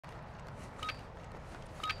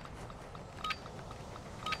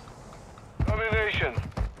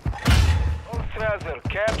Gaza.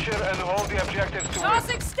 Capture and hold the objectives to win.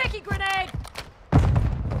 Tossing sticky grenade!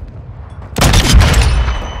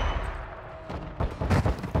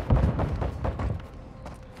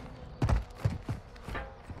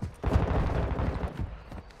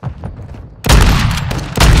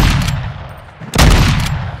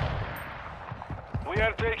 We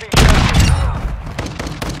are taking Gaza.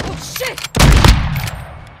 Oh shit!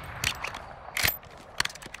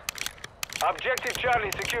 Objective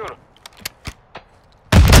Charlie secure.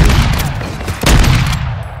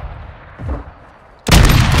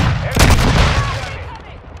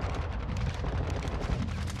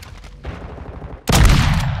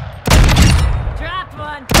 Dropped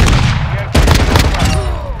one!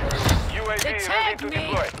 UAV They ready tagged to me!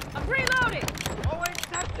 deploy. I'm reloading! Oh wait,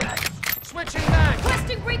 that's it! Switching back!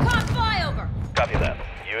 Requesting recon flyover! Copy that.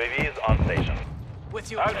 UAV is on station.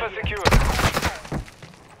 With you. Alpha secure.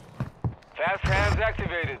 Fast hands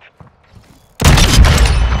activated.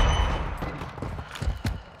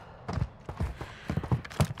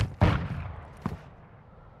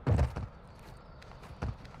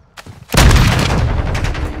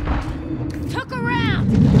 Took a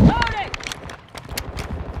round! Loading!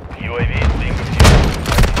 UAV is being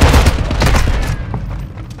reviewed.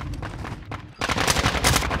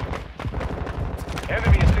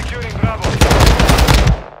 Enemy is securing Bravo.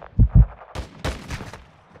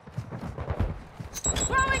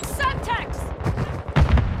 Throwing Semtex!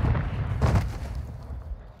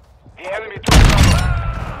 The enemy took Bravo.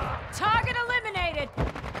 Target eliminated!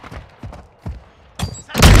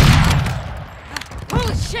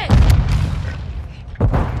 Holy shit!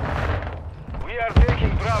 We are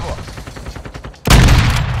taking Bravo.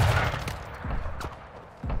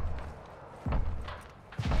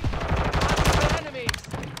 Enemies!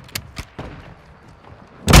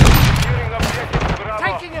 Securing objective Bravo.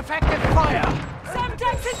 Taking effective fire!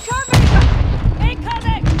 Semtex incoming!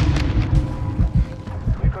 Incoming!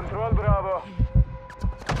 We control Bravo.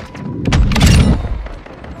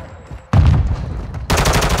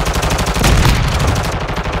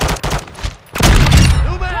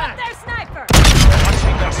 New Drop man! their sniper!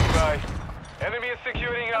 Standing by. Enemy is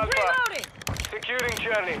securing Alpha. Reloading! Securing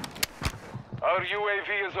Charlie. Our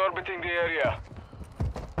UAV is orbiting the area.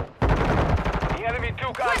 The enemy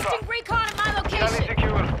took Alpha. Requesting recon in my Charlie location!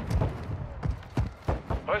 secure.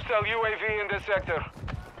 Hostile UAV in this sector.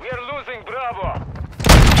 We are losing Bravo.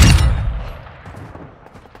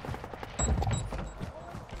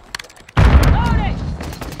 Loading!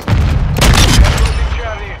 Losing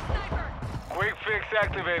Charlie. Quick fix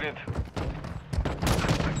activated.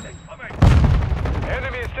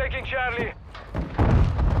 Enemy is taking Charlie.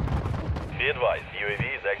 Be advised, UAV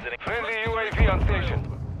is exiting. Friendly UAV on station.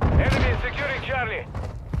 Enemy is securing Charlie.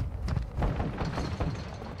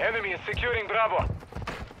 Enemy is securing Bravo.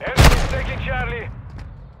 Enemy is taking Charlie.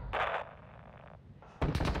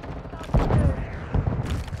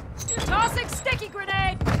 Tossing sticky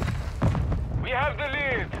grenade! We have the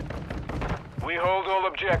lead. We hold all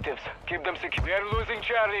objectives. Keep them secure. We are losing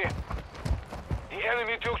Charlie. The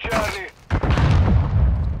enemy took Charlie.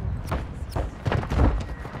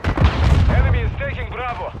 Enemy is taking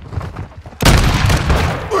Bravo.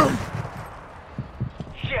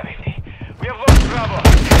 Shit. We have lost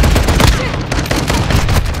Bravo.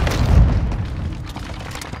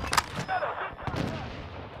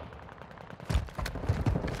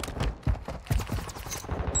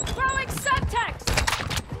 Throwing Semtex!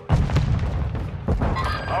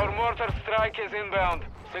 Our mortar strike is inbound.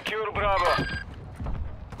 Secure Bravo.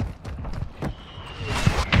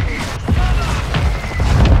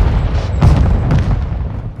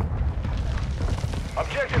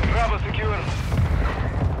 Objective Bravo secure. We're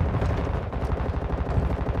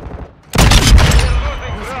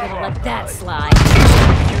losing Bravo. Let that slide.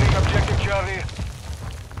 Securing objective Charlie.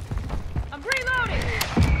 I'm reloading!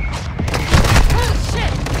 Holy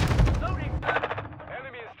shit!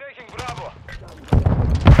 Enemy is taking Bravo.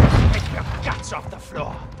 Take your guts off the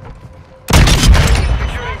floor!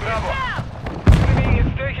 Securing Bravo. Enemy is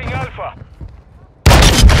taking Alpha.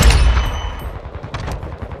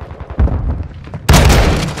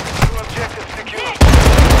 Two objectives secure. We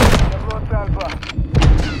have lost Alpha.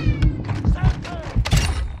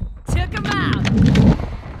 Took him out!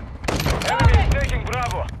 Enemy is taking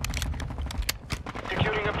Bravo.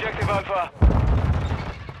 Securing objective Alpha.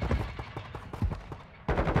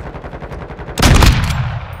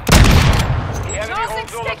 The enemy Tossing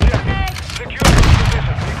holds all sticky objectives. grenade! Secure the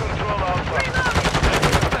position. We control Alpha.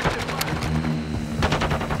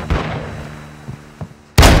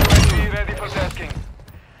 UAV ready for tasking.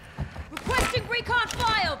 Requesting recon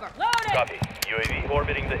flyover! Loading! Copy. UAV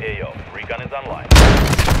orbiting the AO. Recon is online.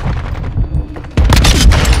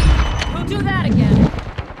 do that again.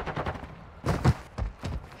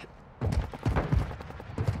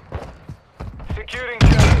 Securing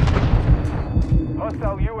Charlie.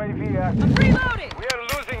 Hostile UAV active. I'm reloading. We are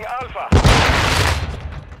losing Alpha.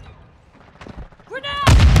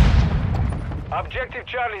 Grenade! Objective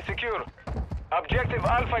Charlie secure. Objective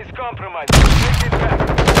Alpha is compromised. Take it back.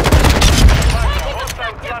 Hostile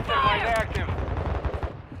effective cluster fire. mine active.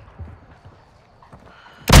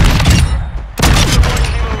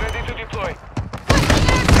 Ready to deploy.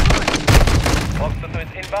 Officer to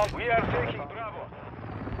its inbound. We are taking Bravo.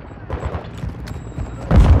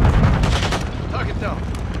 Target down.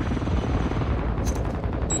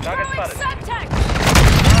 Target Throwing spotted. subtext!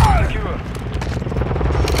 Secure.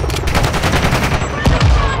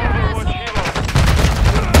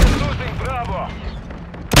 Losing Bravo.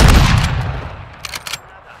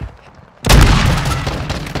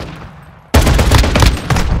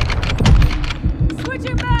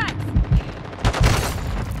 Switching back!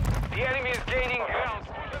 The enemy is gaining ground.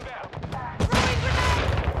 Push them back. Throwing grenade!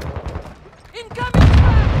 Incoming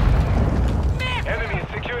fire! Miss! Enemy is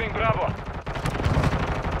securing Bravo.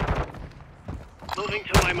 Moving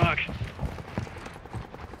to my mark.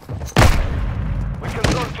 We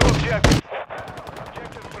control 2 objectives.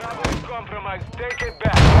 Objective Bravo is compromised. Take it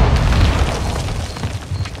back.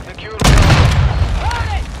 Secure Bravo. Hold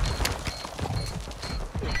it!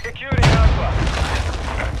 Securing Alpha.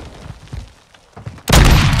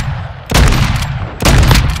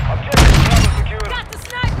 Objective Bravo secure. Got the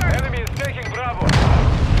sniper! Enemy is taking Bravo.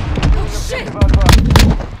 Oh shit! Alpha.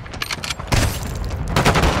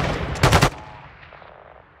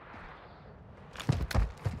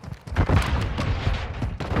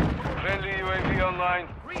 Friendly UAV online.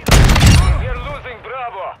 We are losing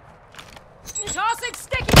Bravo. Tossing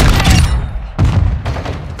sticky grenade!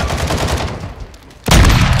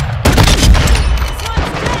 This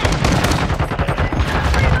one's dead!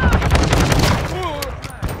 Reload!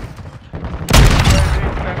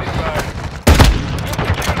 UAV standing by. Secure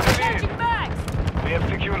the lead. Changing bags! We have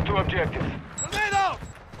secured 2 objectives. Grenade out!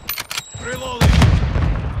 Reloading.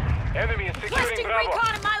 Enemy is securing Requesting Bravo.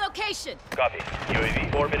 recon at my location! Copy.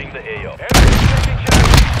 UAV orbiting the AO. Enemy is taking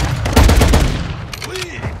Charlie.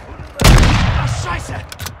 Lead. Ah, Scheiße!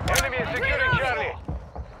 Enemy is securing Charlie.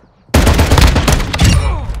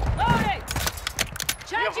 Loading!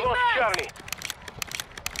 We have Changing lost bags! Charlie.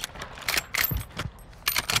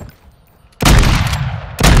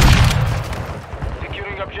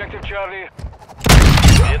 Securing objective Charlie.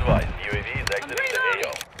 Be advised, UAV is exiting the reloading.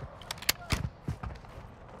 AO.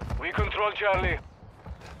 We control Charlie.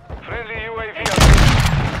 Friendly UAV.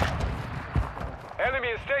 Enemy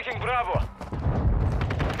is taking Bravo.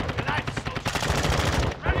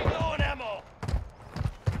 Running low on ammo.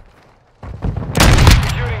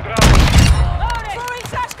 Securing Bravo. Loading! Throwing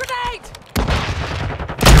flash grenade!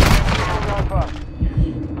 Alpha.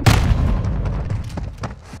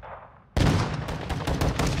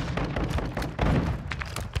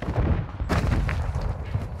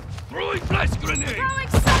 Throwing flash grenade. Throwing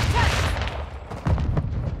subtext!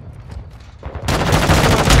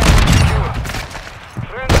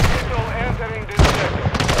 Friendly missile entering this sector.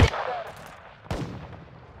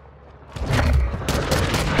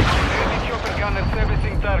 Enemy chopper gunner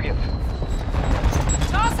servicing target.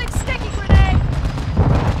 Tossing sticky grenade!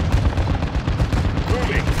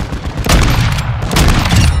 Moving.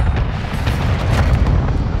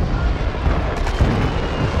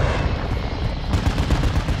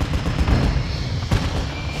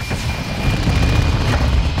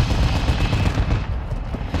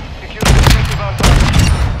 Secure objective Alpha.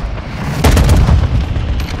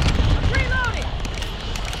 Reloading!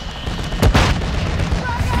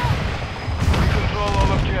 We control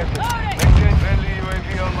all objectives. Loading. Maintain friendly UAV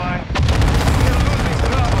online. We are losing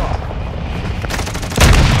Bravo.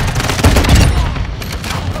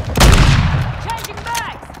 Changing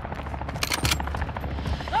bags!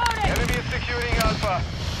 Loading! Enemy is securing Alpha.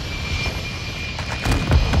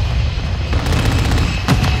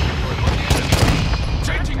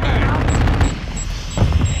 Changing back.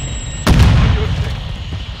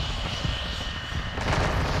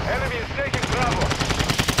 Enemy is taking Bravo.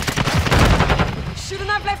 Shouldn't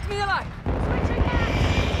have left me alive! Switching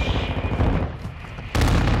back!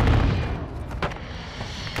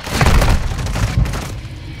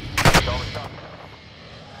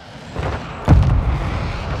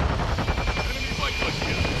 Enemy fight club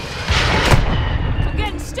here. I'm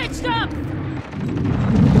getting stitched up!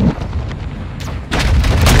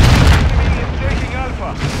 Enemy is taking Alpha.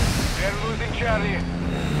 We are losing Charlie.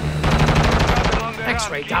 Battle on the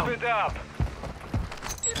X-ray run. down. Keep it up.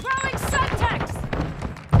 Throwing subtext!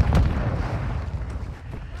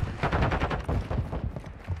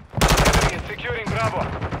 Securing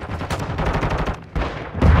Bravo.